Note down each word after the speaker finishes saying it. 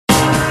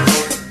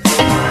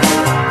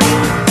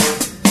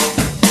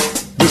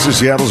This is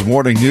Seattle's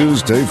Morning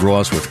News. Dave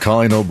Ross with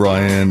Colleen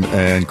O'Brien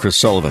and Chris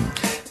Sullivan.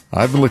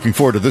 I've been looking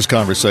forward to this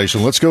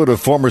conversation. Let's go to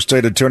former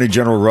State Attorney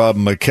General Rob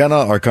McKenna.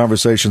 Our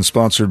conversation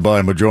sponsored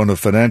by Madrona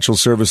Financial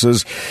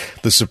Services,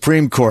 the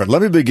Supreme Court.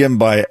 Let me begin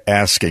by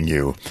asking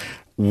you,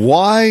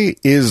 why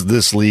is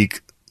this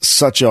leak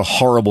such a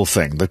horrible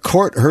thing? The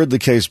court heard the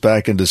case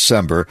back in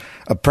December.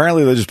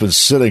 Apparently, they've just been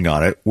sitting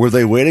on it. Were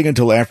they waiting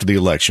until after the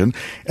election?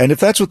 And if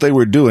that's what they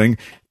were doing,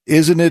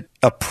 isn't it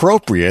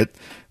appropriate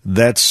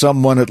that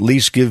someone at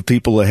least give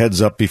people a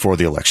heads up before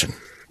the election?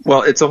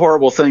 Well, it's a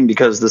horrible thing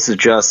because this is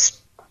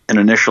just an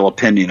initial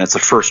opinion. It's a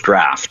first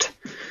draft.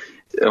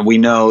 We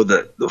know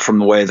that from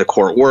the way the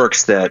court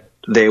works that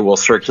they will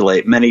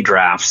circulate many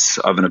drafts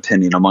of an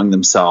opinion among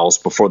themselves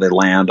before they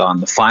land on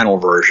the final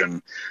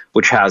version,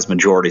 which has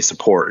majority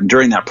support. And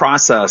during that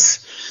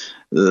process,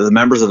 the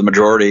members of the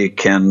majority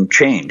can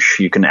change.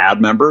 You can add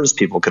members.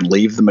 People can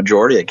leave the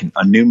majority.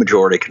 A new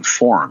majority can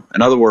form.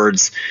 In other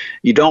words,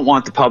 you don't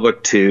want the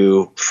public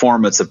to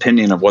form its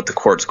opinion of what the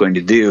court's going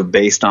to do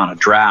based on a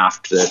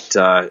draft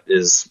that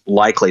is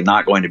likely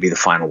not going to be the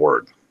final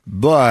word.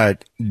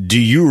 But do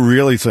you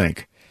really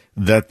think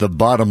that the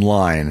bottom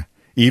line,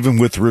 even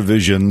with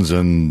revisions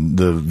and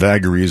the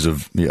vagaries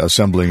of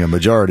assembling a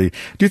majority,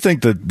 do you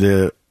think that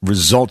the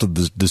result of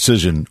the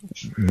decision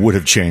would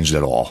have changed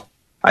at all?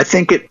 I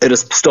think it is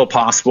still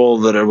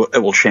possible that it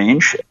will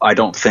change. I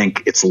don't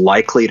think it's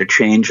likely to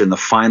change in the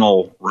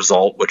final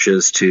result, which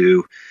is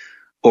to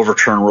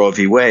overturn Roe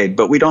v. Wade.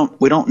 But we don't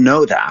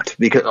know that,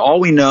 because all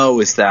we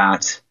know is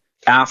that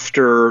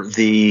after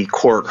the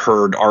court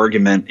heard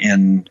argument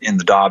in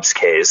the Dobbs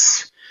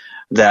case,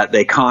 that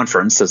they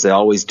conferenced, as they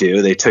always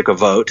do. They took a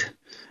vote,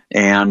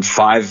 and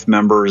 5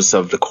 members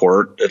of the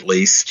court at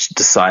least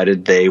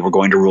decided they were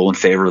going to rule in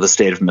favor of the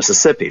state of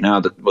Mississippi.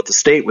 Now, what the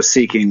state was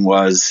seeking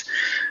was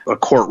a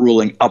court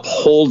ruling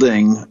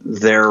upholding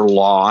their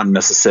law in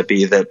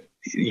Mississippi that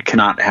you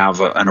cannot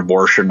have an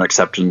abortion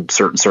except in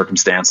certain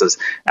circumstances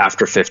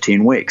after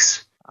 15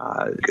 weeks.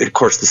 Of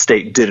course, the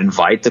state did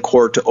invite the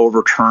court to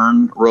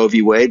overturn Roe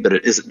v. Wade, but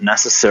it isn't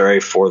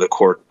necessary for the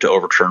court to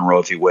overturn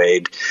Roe v.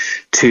 Wade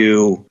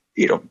to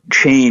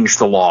change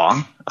the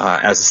law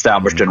as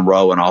established in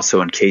Roe and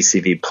also in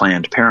KCV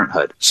Planned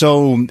Parenthood.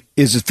 So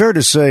is it fair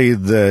to say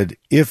that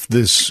if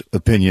this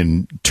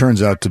opinion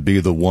turns out to be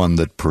the one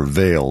that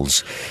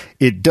prevails,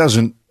 it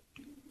doesn't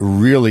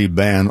really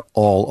ban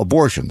all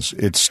abortions?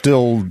 It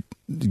still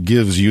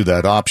gives you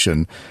that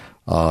option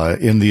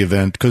in the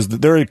event, because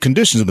there are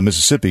conditions in the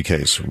Mississippi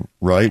case,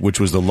 right, which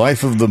was the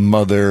life of the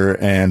mother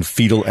and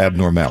fetal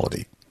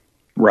abnormality.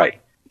 Right.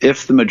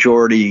 If the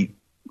majority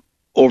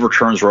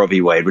overturns Roe v.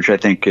 Wade, which I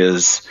think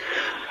is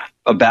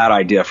a bad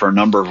idea for a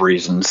number of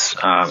reasons,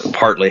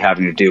 partly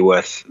having to do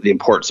with the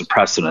importance of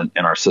precedent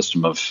in our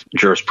system of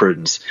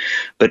jurisprudence.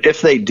 But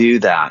if they do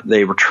that,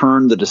 they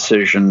return the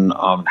decision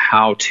on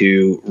how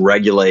to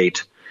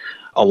regulate,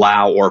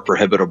 allow, or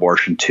prohibit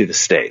abortion to the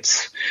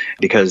states.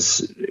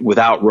 Because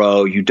without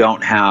Roe, you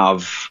don't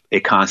have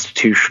a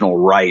constitutional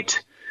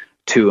right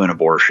to an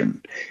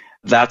abortion.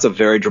 That's a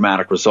very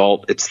dramatic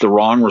result. It's the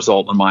wrong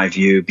result in my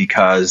view,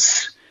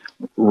 because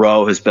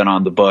Roe has been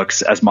on the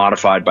books as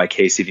modified by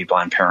KCV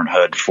Planned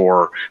Parenthood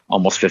for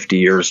almost 50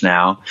 years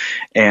now.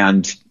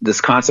 And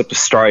this concept of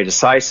stare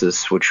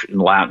decisis, which in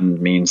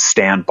Latin means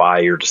stand by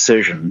your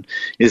decision,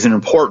 is an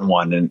important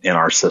one in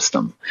our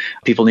system.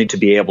 People need to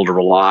be able to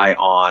rely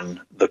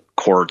on the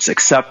courts,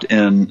 except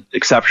in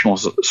exceptional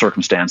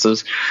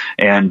circumstances.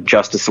 And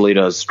Justice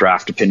Alito's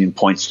draft opinion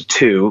points to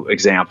 2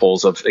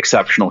 examples of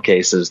exceptional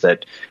cases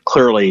that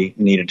clearly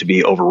needed to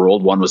be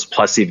overruled. One was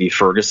Plessy v.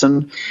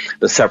 Ferguson,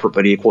 the separate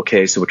but equal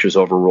case, which was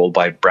overruled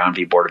by Brown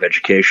v. Board of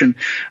Education.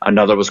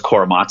 Another was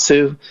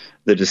Korematsu,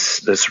 the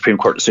Supreme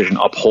Court decision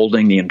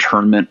upholding the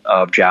internment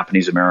of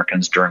Japanese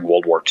Americans during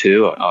World War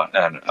II,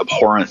 an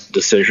abhorrent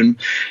decision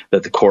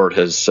that the court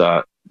has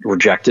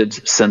rejected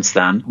since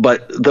then.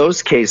 But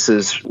those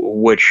cases,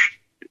 which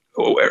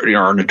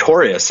are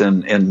notorious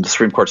in the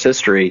Supreme Court's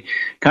history,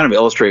 kind of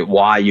illustrate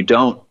why you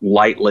don't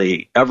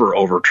lightly ever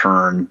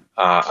overturn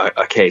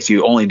a case.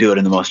 You only do it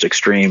in the most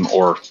extreme,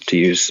 or to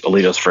use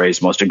Alito's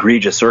phrase, most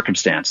egregious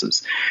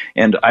circumstances.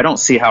 And I don't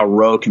see how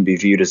Roe can be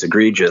viewed as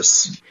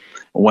egregious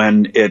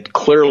when it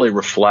clearly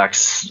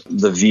reflects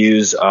the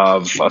views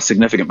of a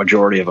significant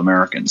majority of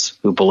Americans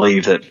who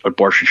believe that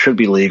abortion should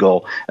be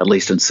legal, at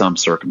least in some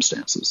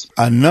circumstances.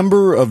 A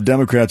number of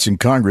Democrats in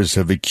Congress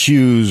have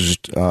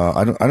accused,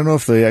 I don't know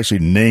if they actually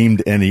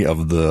named any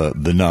of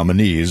the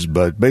nominees,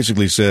 but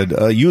basically said,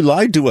 you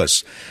lied to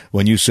us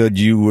when you said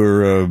you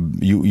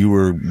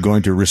were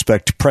going to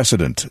respect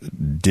precedent.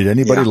 Did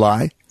anybody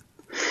lie?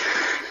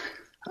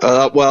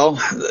 Well,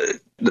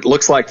 it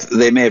looks like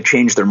they may have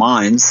changed their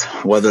minds.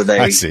 Whether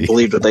they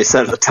believed what they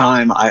said at the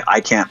time,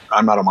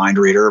 I'm not a mind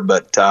reader,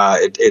 but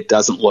it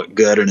doesn't look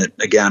good. And it,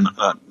 again,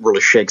 really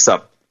shakes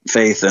up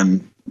faith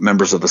in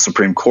members of the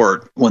Supreme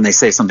Court when they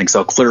say something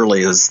so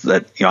clearly as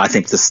that, I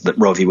think that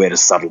Roe v. Wade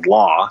is settled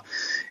law.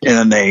 And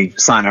then they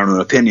sign out an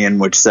opinion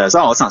which says,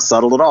 oh, it's not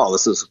settled at all.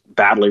 This is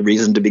badly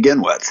reasoned to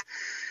begin with.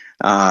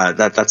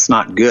 That's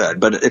not good.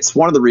 But it's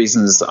one of the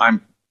reasons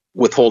I'm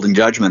withholding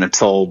judgment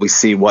until we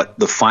see what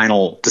the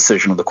final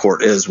decision of the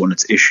court is when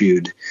it's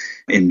issued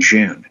in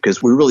June,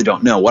 because we really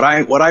don't know. What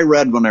I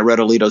read when I read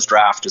Alito's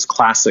draft is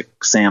classic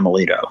Sam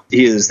Alito.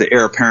 He is the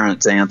heir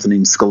apparent to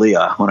Antonin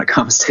Scalia when it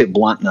comes to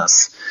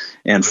bluntness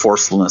and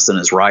forcefulness in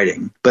his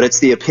writing. But it's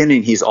the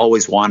opinion he's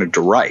always wanted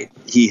to write.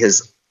 He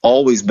has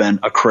always been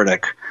a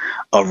critic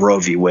of Roe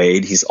v.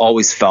 Wade. He's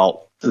always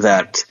felt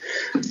that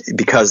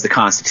because the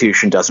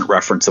Constitution doesn't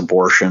reference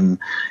abortion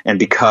and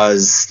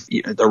because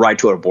the right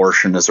to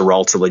abortion is a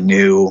relatively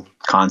new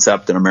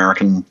concept in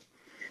American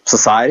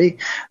society,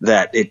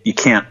 that you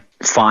can't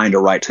find a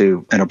right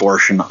to an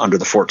abortion under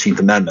the 14th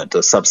Amendment,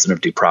 the substantive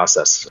due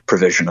process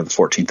provision of the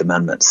 14th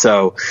Amendment.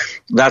 So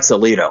that's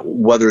Alito.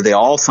 Whether they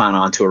all sign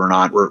on to it or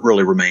not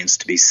really remains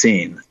to be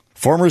seen.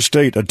 Former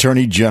State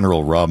Attorney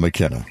General Rob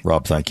McKenna.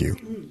 Rob, thank you.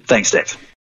 Thanks, Dave.